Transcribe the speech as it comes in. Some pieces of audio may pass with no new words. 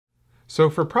So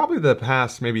for probably the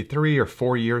past maybe 3 or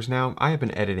 4 years now, I have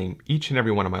been editing each and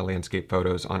every one of my landscape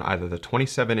photos on either the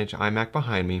 27-inch iMac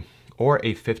behind me or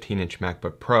a 15-inch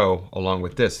MacBook Pro along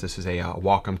with this. This is a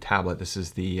Wacom tablet. This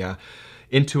is the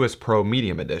Intuos Pro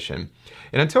Medium Edition.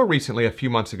 And until recently, a few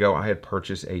months ago, I had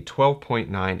purchased a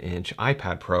 12.9-inch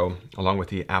iPad Pro along with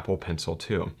the Apple Pencil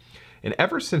 2. And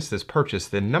ever since this purchase,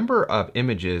 the number of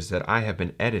images that I have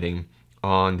been editing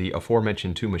on the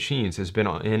aforementioned two machines has been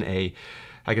in a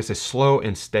slow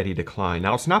and steady decline.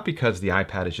 Now, it's not because the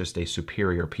iPad is just a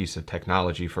superior piece of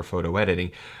technology for photo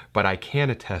editing, but I can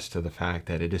attest to the fact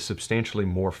that it is substantially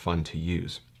more fun to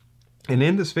use. And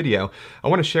in this video, I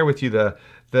want to share with you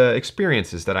the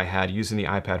experiences that I had using the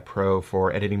iPad Pro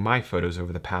for editing my photos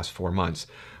over the past 4 months.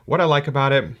 What I like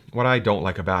about it, what I don't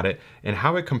like about it, and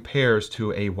how it compares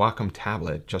to a Wacom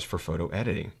tablet just for photo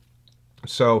editing.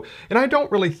 So, and I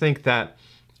don't really think that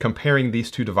comparing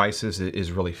these two devices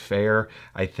is really fair.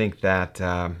 I think that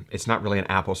it's not really an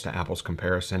apples to apples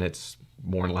comparison. It's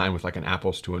more in line with like an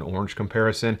apples to an orange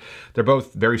comparison. They're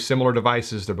both very similar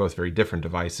devices. They're both very different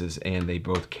devices, and they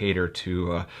both cater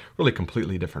to really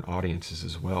completely different audiences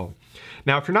as well.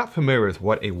 Now, if you're not familiar with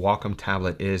what a Wacom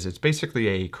tablet is, it's basically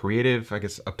a creative,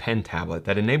 a pen tablet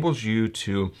that enables you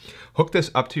to hook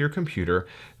this up to your computer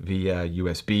via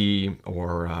USB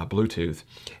or Bluetooth,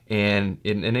 and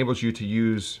it enables you to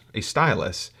use a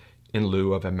stylus in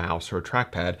lieu of a mouse or a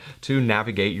trackpad to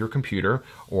navigate your computer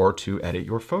or to edit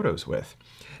your photos with.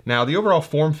 Now, the overall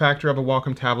form factor of a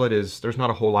Wacom tablet is there's not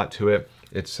a whole lot to it.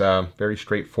 It's very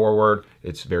straightforward.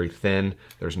 It's very thin.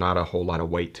 There's not a whole lot of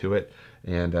weight to it.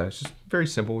 And it's just very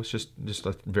simple. It's just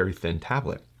a very thin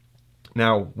tablet.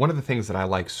 Now, one of the things that I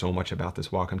like so much about this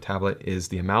Wacom tablet is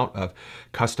the amount of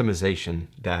customization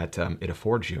that it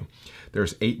affords you.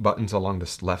 There's 8 buttons along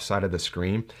the left side of the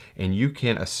screen, and you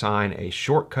can assign a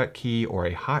shortcut key or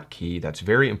a hotkey that's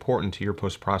very important to your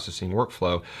post-processing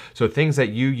workflow. So things that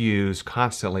you use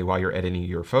constantly while you're editing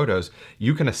your photos,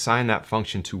 you can assign that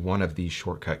function to one of these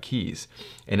shortcut keys.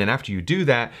 And then after you do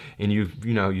that, and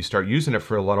you start using it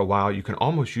for a little while, you can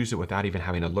almost use it without even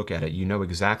having to look at it. You know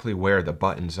exactly where the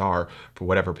buttons are for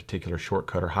whatever particular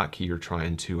shortcut or hotkey you're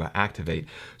trying to activate.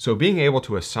 So being able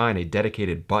to assign a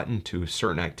dedicated button to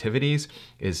certain activities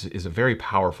is a very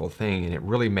powerful thing, and it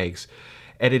really makes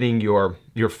editing your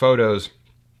photos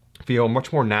feel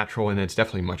much more natural, and it's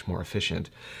definitely much more efficient.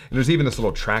 And there's even this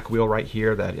little track wheel right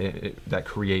here that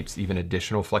creates even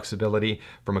additional flexibility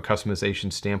from a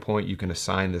customization standpoint. You can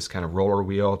assign this kind of roller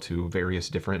wheel to various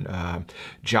different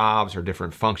jobs or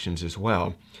different functions as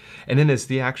well. And then as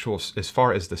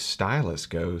far as the stylus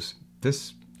goes,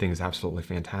 this thing is absolutely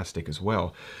fantastic as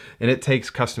well. And it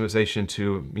takes customization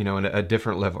to, a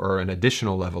different level or an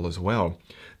additional level as well.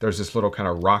 There's this little kind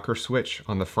of rocker switch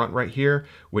on the front right here,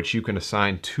 which you can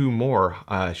assign 2 more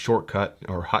shortcut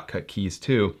or hotcut keys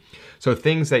to. So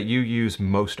things that you use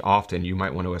most often, you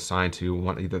might want to assign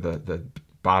to either the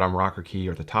bottom rocker key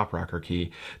or the top rocker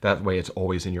key. That way it's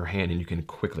always in your hand and you can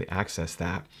quickly access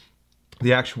that.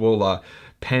 The actual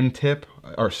pen tip,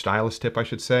 or stylus tip, I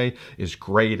should say, is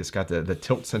great. It's got the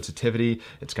tilt sensitivity.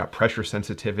 It's got pressure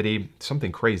sensitivity.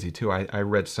 Something crazy too. I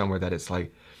read somewhere that it's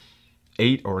like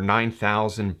 8,000 or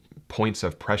 9,000 points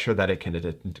of pressure that it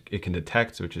can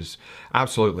detect, which is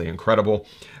absolutely incredible.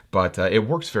 But it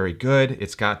works very good.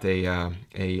 It's got a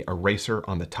eraser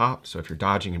on the top, so if you're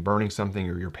dodging and burning something,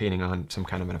 or you're painting on some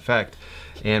kind of an effect,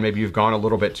 and maybe you've gone a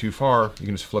little bit too far, you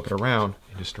can just flip it around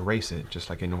and just erase it, just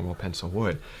like a normal pencil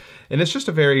would. And it's just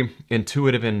a very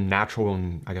intuitive and natural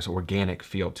and organic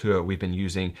feel to it. We've been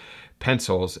using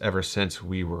pencils ever since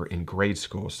we were in grade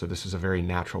school, so this is a very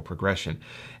natural progression.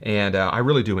 And I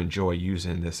really do enjoy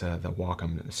using this the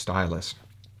Wacom stylus.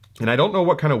 And I don't know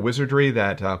what kind of wizardry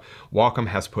that Wacom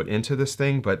has put into this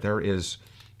thing, but there is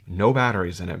no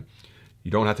batteries in it.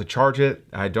 You don't have to charge it.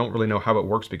 I don't really know how it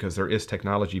works because there is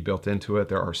technology built into it.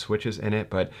 There are switches in it,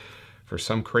 but for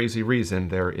some crazy reason,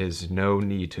 there is no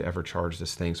need to ever charge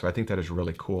this thing. So I think that is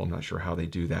really cool. I'm not sure how they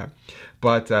do that.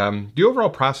 But the overall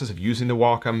process of using the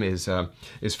Wacom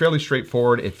is fairly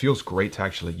straightforward. It feels great to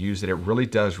actually use it. It really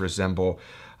does resemble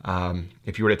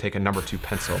if you were to take a number 2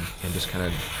 pencil and just kind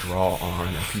of draw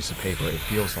on a piece of paper. It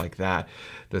feels like that.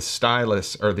 The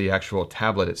stylus, or the actual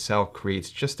tablet itself, creates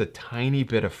just a tiny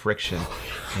bit of friction,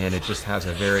 and it just has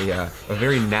a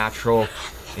very natural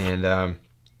and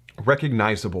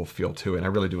recognizable feel to it. And I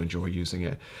really do enjoy using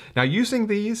it. Now, using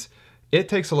these, it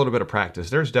takes a little bit of practice.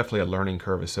 There's definitely a learning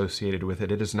curve associated with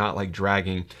it. It is not like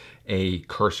dragging a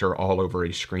cursor all over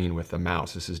a screen with the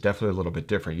mouse. This is definitely a little bit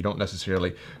different. You don't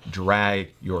necessarily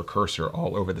drag your cursor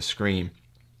all over the screen.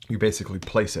 you basically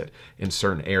place it in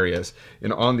certain areas.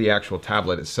 And on the actual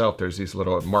tablet itself, there's these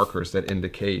little markers that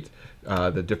indicate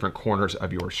the different corners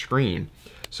of your screen.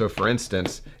 So for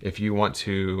instance, if you want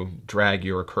to drag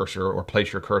your cursor or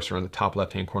place your cursor on the top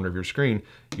left-hand corner of your screen,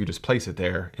 you just place it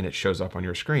there and it shows up on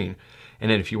your screen.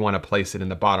 And then if you want to place it in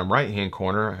the bottom right-hand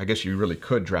corner, I guess you really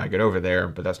could drag it over there,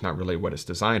 but that's not really what it's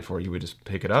designed for. You would just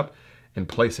pick it up and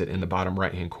place it in the bottom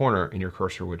right-hand corner, and your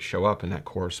cursor would show up in that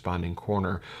corresponding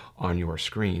corner on your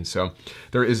screen. So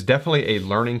there is definitely a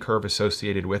learning curve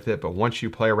associated with it, but once you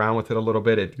play around with it a little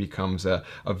bit, it becomes a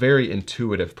very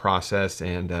intuitive process,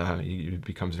 and it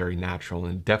becomes very natural,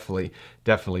 and definitely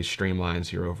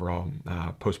streamlines your overall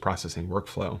post-processing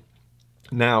workflow.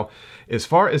 Now, as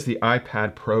far as the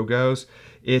iPad Pro goes,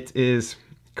 it is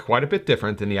quite a bit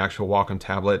different than the actual Wacom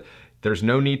tablet. There's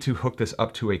no need to hook this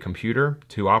up to a computer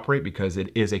to operate because it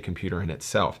is a computer in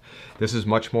itself. This is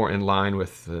much more in line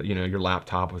with your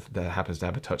laptop that happens to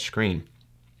have a touch screen.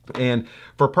 And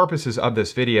for purposes of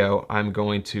this video, I'm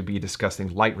going to be discussing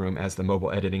Lightroom as the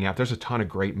mobile editing app. There's a ton of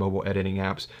great mobile editing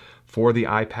apps for the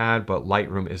iPad, but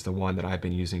Lightroom is the one that I've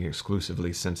been using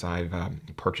exclusively since I've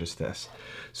purchased this.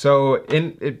 So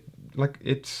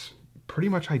it's pretty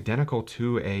much identical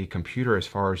to a computer as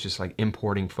far as just like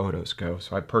importing photos go.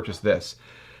 So I purchased this.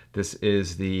 This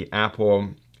is the Apple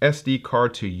SD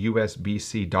card to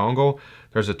USB-C dongle.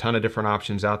 There's a ton of different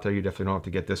options out there. You definitely don't have to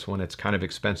get this one. It's kind of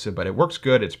expensive, but it works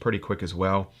good. It's pretty quick as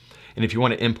well. And if you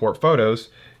want to import photos,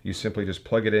 you simply just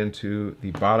plug it into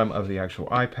the bottom of the actual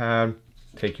iPad,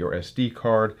 take your SD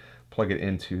card, plug it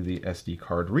into the SD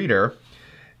card reader,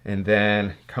 and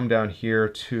then come down here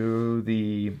to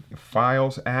the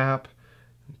Files app,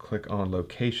 click on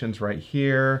Locations right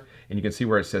here, and you can see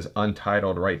where it says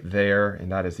Untitled right there,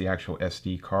 and that is the actual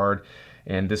SD card.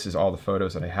 And this is all the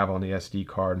photos that I have on the SD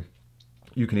card.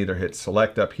 You can either hit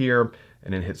Select up here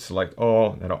and then hit Select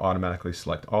All. That'll automatically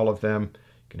select all of them.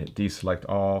 You can hit Deselect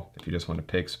All. If you just want to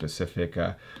pick specific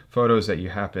photos that you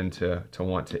happen to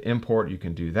want to import, you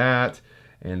can do that.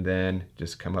 And then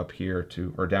just come up here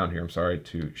to, or down here, I'm sorry,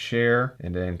 to Share,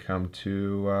 and then come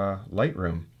to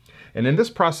Lightroom. And in this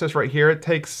process right here, it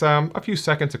takes a few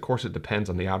seconds. Of course, it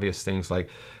depends on the obvious things like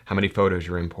how many photos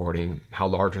you're importing, how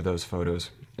large are those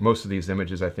photos. Most of these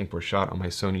images I think were shot on my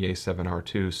Sony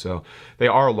a7R II, so they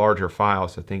are larger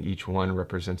files. I think each one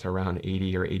represents around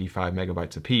 80 or 85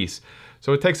 megabytes a piece.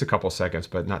 So it takes a couple seconds,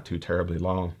 but not too terribly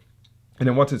long. And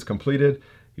then once it's completed,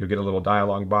 you'll get a little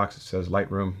dialog box that says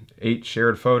Lightroom 8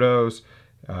 shared photos,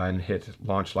 and hit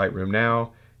Launch Lightroom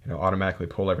Now. It'll automatically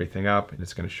pull everything up, and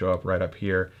it's going to show up right up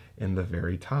here in the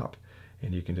very top.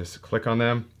 And you can just click on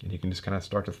them, and you can just kind of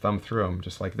start to thumb through them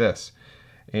just like this.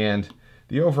 And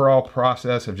the overall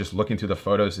process of just looking through the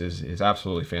photos is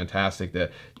absolutely fantastic.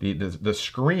 The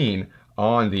screen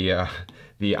on the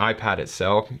iPad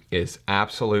itself is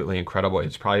absolutely incredible.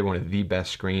 It's probably one of the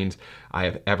best screens I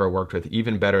have ever worked with,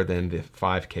 even better than the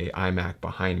 5K iMac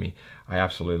behind me. I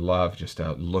absolutely love just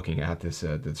looking at this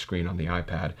the screen on the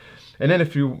iPad. And then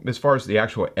as far as the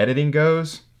actual editing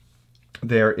goes,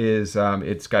 there is,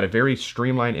 it's got a very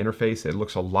streamlined interface. It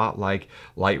looks a lot like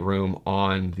Lightroom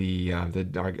on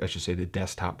I should say the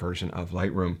desktop version of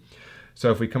Lightroom.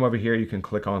 So if we come over here, you can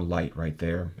click on Light right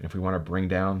there. And if we want to bring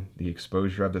down the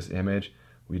exposure of this image,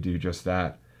 we do just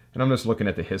that. And I'm just looking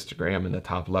at the histogram in the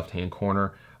top left-hand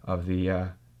corner of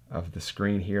the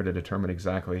screen here to determine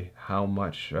exactly how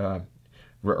much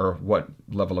or what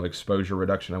level of exposure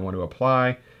reduction I want to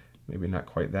apply. Maybe not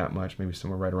quite that much, maybe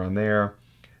somewhere right around there.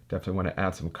 Definitely want to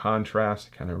add some contrast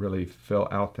to kind of really fill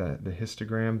out the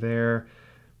histogram there.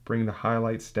 Bring the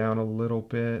highlights down a little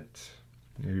bit.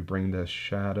 Maybe bring the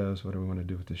shadows. What do we want to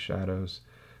do with the shadows?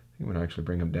 I think we want to actually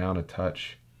bring them down a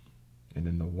touch. And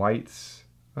then the whites.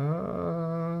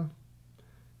 Bring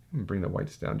the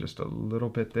whites down just a little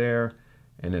bit there.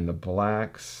 And then the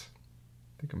blacks.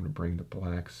 I think I'm going to bring the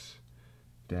blacks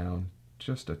down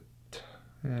just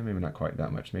maybe not quite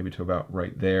that much. Maybe to about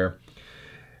right there.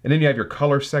 And then you have your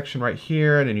color section right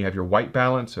here, and then you have your white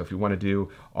balance. So if you want to do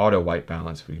auto white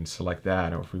balance, we can select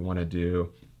that. Or if we want to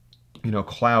do,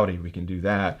 cloudy, we can do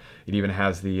that. It even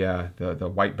has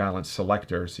the white balance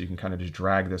selector, so you can kind of just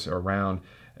drag this around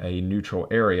a neutral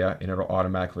area, and it'll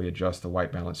automatically adjust the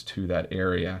white balance to that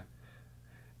area.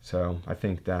 So I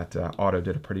think that auto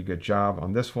did a pretty good job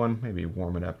on this one. Maybe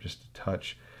warm it up just a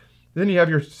touch. Then you have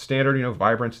your standard,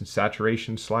 vibrance and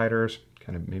saturation sliders.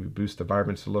 Kind of maybe boost the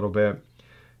vibrance a little bit.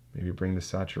 Maybe bring the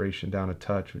saturation down a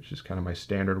touch, which is kind of my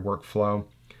standard workflow.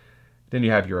 Then you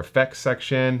have your effects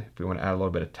section. If we want to add a little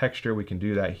bit of texture, we can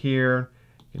do that here.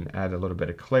 You can add a little bit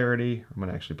of clarity. I'm going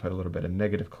to actually put a little bit of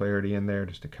negative clarity in there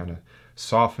just to kind of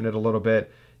soften it a little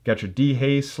bit. Got your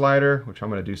dehaze slider, which I'm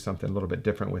going to do something a little bit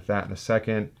different with that in a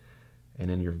second. And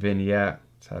then your vignette.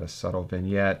 Let's add a subtle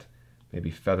vignette.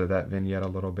 Maybe feather that vignette a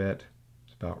little bit.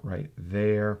 It's about right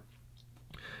there.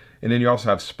 And then you also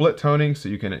have split toning, so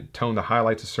you can tone the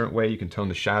highlights a certain way, you can tone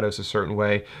the shadows a certain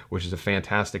way, which is a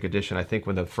fantastic addition. I think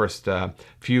when the first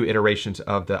few iterations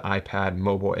of the iPad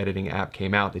mobile editing app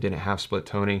came out, they didn't have split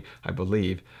toning, I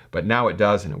believe, but now it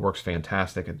does and it works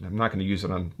fantastic. I'm not going to use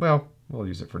it on, well, we'll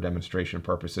use it for demonstration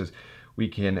purposes. We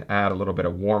can add a little bit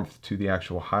of warmth to the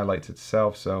actual highlights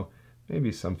itself, so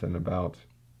maybe something about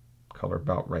color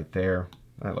about right there.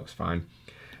 That looks fine.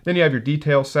 Then you have your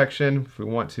detail section. If we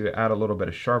want to add a little bit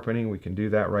of sharpening, we can do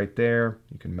that right there.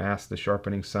 You can mask the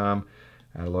sharpening some,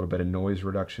 add a little bit of noise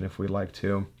reduction if we like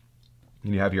to.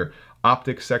 And you have your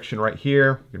optics section right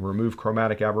here. You can remove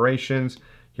chromatic aberrations.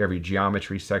 You have your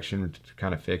geometry section to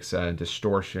kind of fix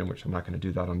distortion, which I'm not going to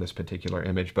do that on this particular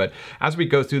image. But as we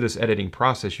go through this editing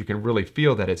process, you can really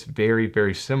feel that it's very,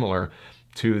 very similar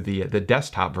to the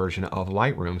desktop version of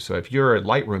Lightroom. So if you're a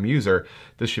Lightroom user,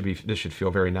 this should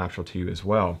feel very natural to you as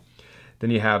well.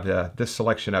 Then you have this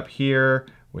selection up here,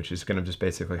 which is going to just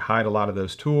basically hide a lot of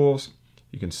those tools.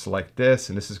 You can select this,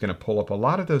 and this is going to pull up a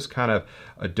lot of those kind of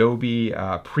Adobe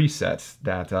presets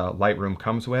that Lightroom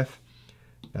comes with.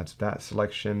 That's that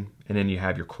selection. And then you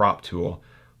have your crop tool.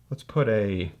 Let's put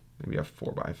maybe a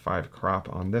 4:5 crop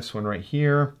on this one right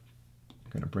here.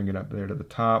 I'm going to bring it up there to the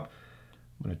top.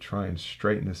 I'm going to try and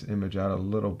straighten this image out a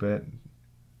little bit.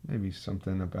 Maybe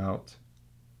something about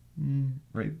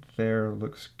right there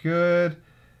looks good.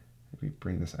 Maybe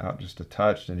bring this out just a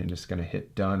touch, and then just going to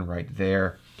hit done right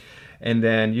there. And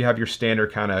then you have your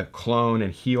standard kind of clone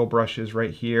and heal brushes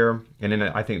right here. And then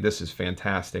I think this is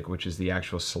fantastic, which is the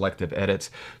actual selective edits.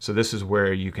 So this is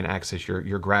where you can access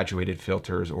your graduated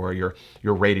filters or your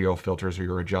radial filters or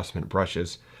your adjustment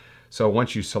brushes. So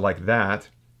once you select that,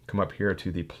 come up here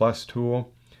to the plus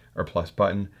tool or plus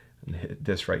button and hit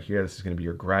this right here. This is going to be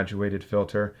your graduated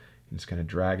filter. I'm just going to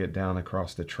drag it down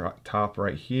across the top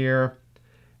right here.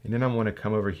 And then I want to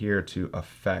come over here to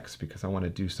effects because I want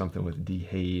to do something with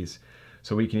dehaze.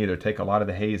 So we can either take a lot of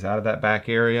the haze out of that back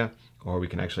area, or we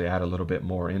can actually add a little bit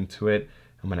more into it.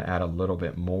 I'm going to add a little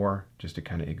bit more just to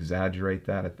kind of exaggerate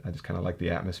that. I just kind of like the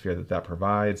atmosphere that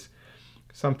provides.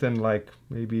 Something like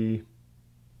maybe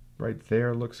right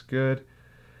there looks good.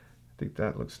 I think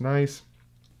that looks nice.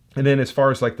 And then as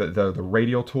far as like the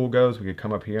radial tool goes, we could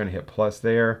come up here and hit plus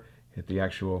there, hit the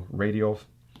actual radial,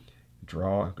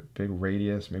 draw a big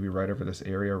radius, maybe right over this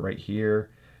area right here.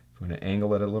 If we want to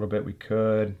angle it a little bit, we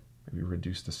could. Maybe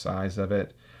reduce the size of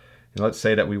it. And let's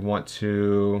say that we want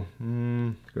to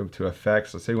go to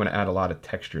effects. Let's say we want to add a lot of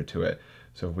texture to it.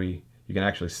 So if you can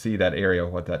actually see that area,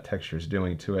 what that texture is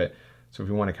doing to it. So if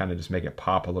we want to kind of just make it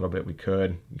pop a little bit, we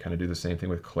could. You kind of do the same thing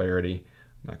with clarity.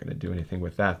 I'm not going to do anything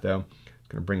with that though. I'm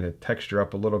going to bring the texture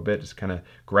up a little bit, just kind of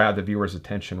grab the viewer's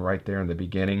attention right there in the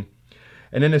beginning.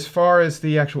 And then as far as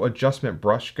the actual adjustment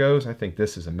brush goes, I think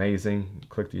this is amazing.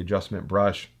 Click the adjustment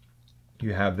brush.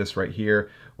 You have this right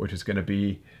here, which is going to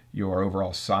be your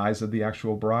overall size of the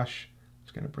actual brush.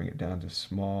 It's going to bring it down to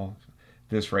small.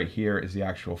 This right here is the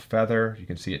actual feather. You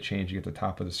can see it changing at the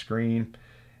top of the screen.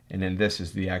 And then this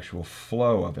is the actual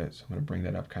flow of it. So I'm going to bring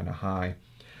that up kind of high.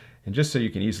 And just so you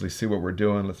can easily see what we're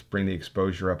doing, let's bring the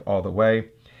exposure up all the way.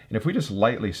 And if we just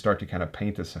lightly start to kind of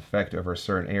paint this effect over a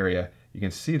certain area, you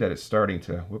can see that it's starting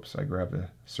to, whoops, I grabbed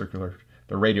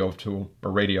the radial tool,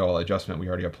 or radial adjustment we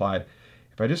already applied.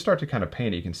 If I just start to kind of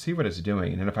paint it, you can see what it's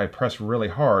doing. And then if I press really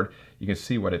hard, you can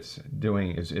see what it's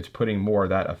doing is it's putting more of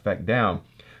that effect down.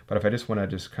 But if I just want to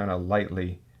just kind of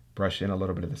lightly brush in a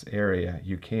little bit of this area,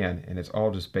 you can. And it's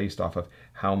all just based off of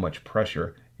how much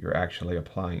pressure you're actually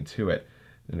applying to it.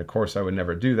 And of course, I would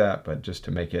never do that, but just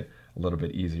to make it a little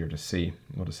bit easier to see,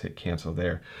 we'll just hit cancel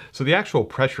there. So the actual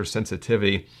pressure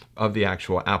sensitivity of the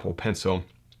actual Apple Pencil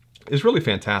is really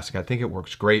fantastic. I think it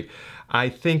works great. I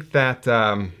think that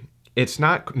it's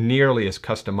not nearly as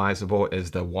customizable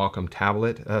as the Wacom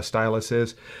Tablet stylus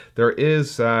is. There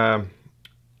is,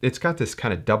 it's got this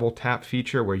kind of double tap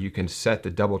feature where you can set the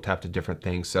double tap to different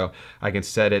things. So I can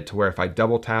set it to where if I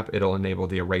double tap, it'll enable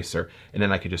the eraser, and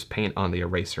then I could just paint on the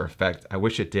eraser effect. I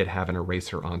wish it did have an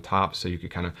eraser on top so you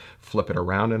could kind of flip it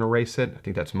around and erase it. I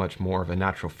think that's much more of a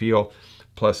natural feel.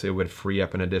 Plus it would free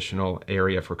up an additional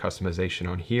area for customization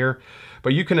on here.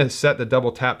 But you can set the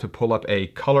double tap to pull up a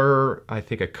color, I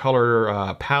think a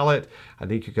color palette. I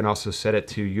think you can also set it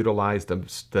to utilize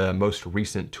the most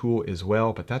recent tool as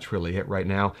well, but that's really it right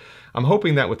now. I'm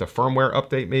hoping that with the firmware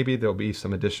update, maybe there'll be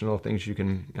some additional things you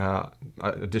can,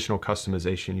 additional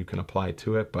customization you can apply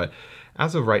to it. But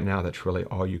as of right now, that's really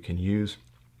all you can use.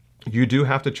 You do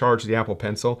have to charge the Apple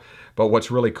Pencil, but what's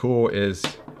really cool is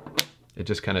it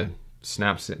just kind of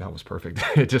snaps it. That was perfect.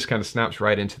 It just kind of snaps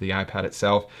right into the iPad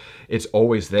itself. It's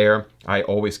always there. I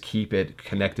always keep it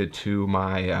connected to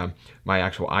my my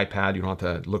actual iPad. You don't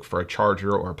have to look for a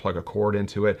charger or plug a cord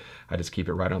into it. I just keep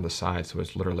it right on the side, so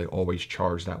it's literally always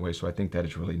charged that way. So I think that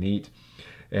is really neat.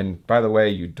 And by the way,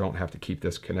 you don't have to keep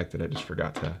this connected. I just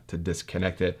forgot to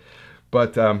disconnect it.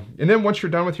 But, and then once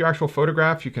you're done with your actual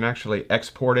photograph, you can actually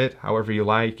export it however you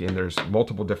like. And there's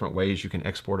multiple different ways you can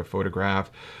export a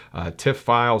photograph. TIFF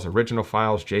files, original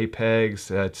files,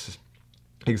 JPEGs. It's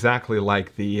exactly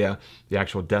like the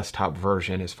actual desktop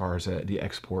version as far as the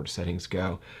export settings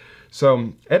go.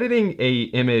 So editing a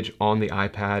image on the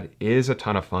iPad is a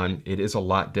ton of fun. It is a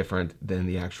lot different than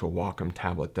the actual Wacom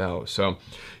tablet though. So,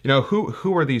 you know,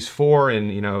 who are these for?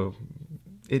 And, you know,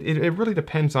 it really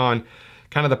depends on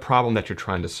kind of the problem that you're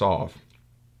trying to solve.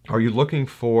 Are you looking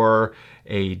for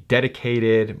a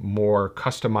dedicated, more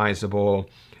customizable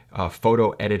photo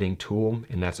editing tool,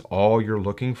 and that's all you're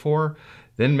looking for?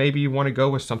 Then maybe you want to go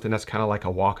with something that's kind of like a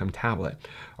Wacom tablet.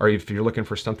 Or if you're looking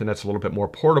for something that's a little bit more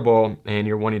portable and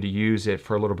you're wanting to use it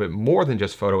for a little bit more than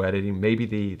just photo editing, maybe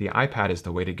the iPad is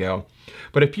the way to go.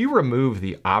 But if you remove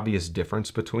the obvious difference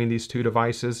between these two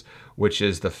devices, which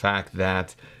is the fact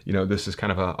that, you know, this is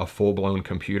kind of a full-blown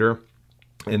computer,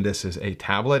 and this is a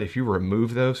tablet, if you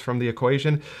remove those from the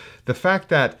equation, the fact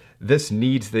that this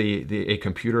needs a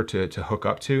computer to hook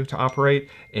up to operate,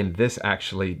 and this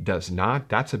actually does not,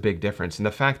 that's a big difference. And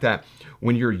the fact that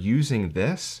when you're using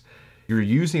this, you're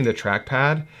using the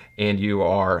trackpad and you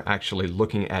are actually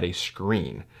looking at a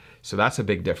screen. So that's a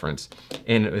big difference.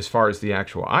 And as far as the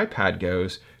actual iPad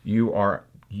goes, you are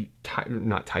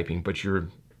not typing, but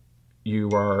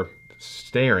you are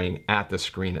staring at the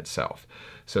screen itself.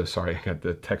 So sorry, I got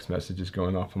the text messages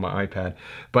going off on my iPad,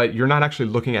 but you're not actually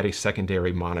looking at a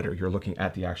secondary monitor. You're looking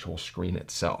at the actual screen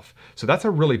itself. So that's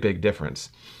a really big difference.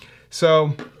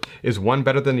 So is one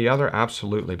better than the other?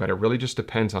 Absolutely, but it really just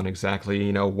depends on exactly,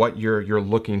 you know, what you're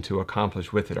looking to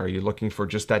accomplish with it. Are you looking for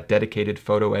just that dedicated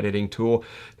photo editing tool?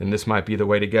 Then this might be the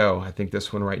way to go. I think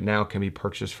this one right now can be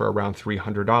purchased for around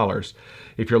 $300.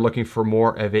 If you're looking for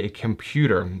more of a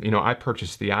computer, you know, I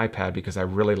purchased the iPad because I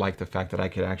really like the fact that I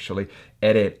could actually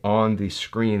edit on the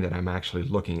screen that I'm actually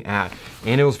looking at.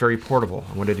 And it was very portable.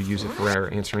 I wanted to use it for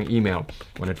answering email,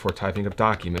 wanted for typing up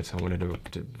documents, I wanted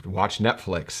to watch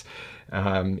Netflix.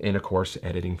 And of course,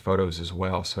 editing photos as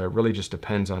well. So it really just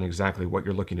depends on exactly what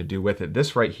you're looking to do with it.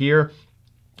 This right here,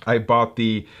 I bought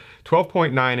the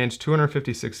 12.9 inch,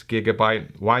 256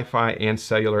 gigabyte Wi-Fi and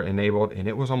cellular enabled, and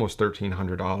it was almost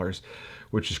 $1,300,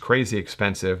 which is crazy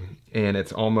expensive. And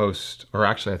it's almost, or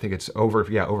actually I think it's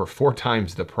over 4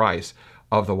 times the price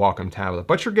of the Wacom tablet,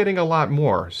 but you're getting a lot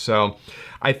more. So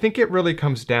I think it really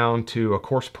comes down to, of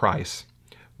course, price,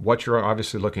 what you're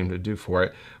obviously looking to do for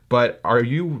it. But are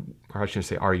you, or I shouldn't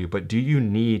say are you, but do you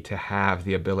need to have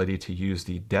the ability to use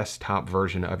the desktop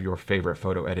version of your favorite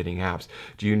photo editing apps?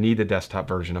 Do you need the desktop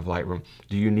version of Lightroom?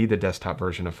 Do you need the desktop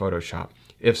version of Photoshop?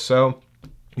 If so,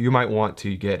 you might want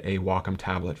to get a Wacom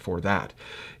tablet for that.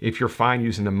 If you're fine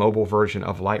using the mobile version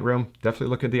of Lightroom, definitely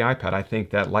look at the iPad. I think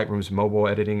that Lightroom's mobile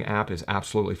editing app is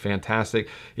absolutely fantastic.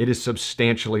 It is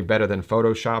substantially better than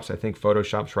Photoshop's. I think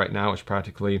Photoshop's right now is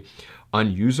practically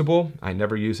unusable. I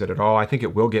never use it at all. I think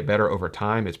it will get better over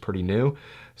time. It's pretty new.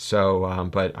 So,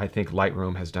 but I think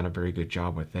Lightroom has done a very good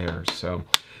job with theirs. So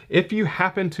if you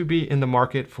happen to be in the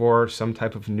market for some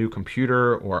type of new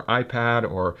computer or iPad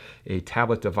or a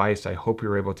tablet device, I hope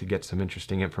you're able to get some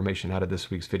interesting information out of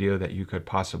this week's video that you could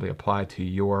possibly apply to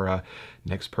your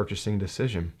next purchasing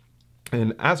decision.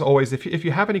 And as always, if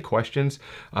you have any questions,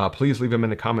 please leave them in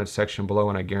the comments section below,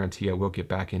 and I guarantee I will get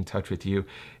back in touch with you.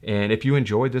 And if you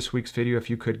enjoyed this week's video, if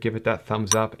you could give it that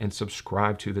thumbs up and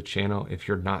subscribe to the channel if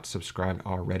you're not subscribed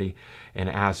already. And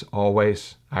as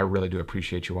always, I really do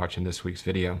appreciate you watching this week's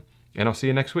video, and I'll see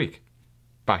you next week.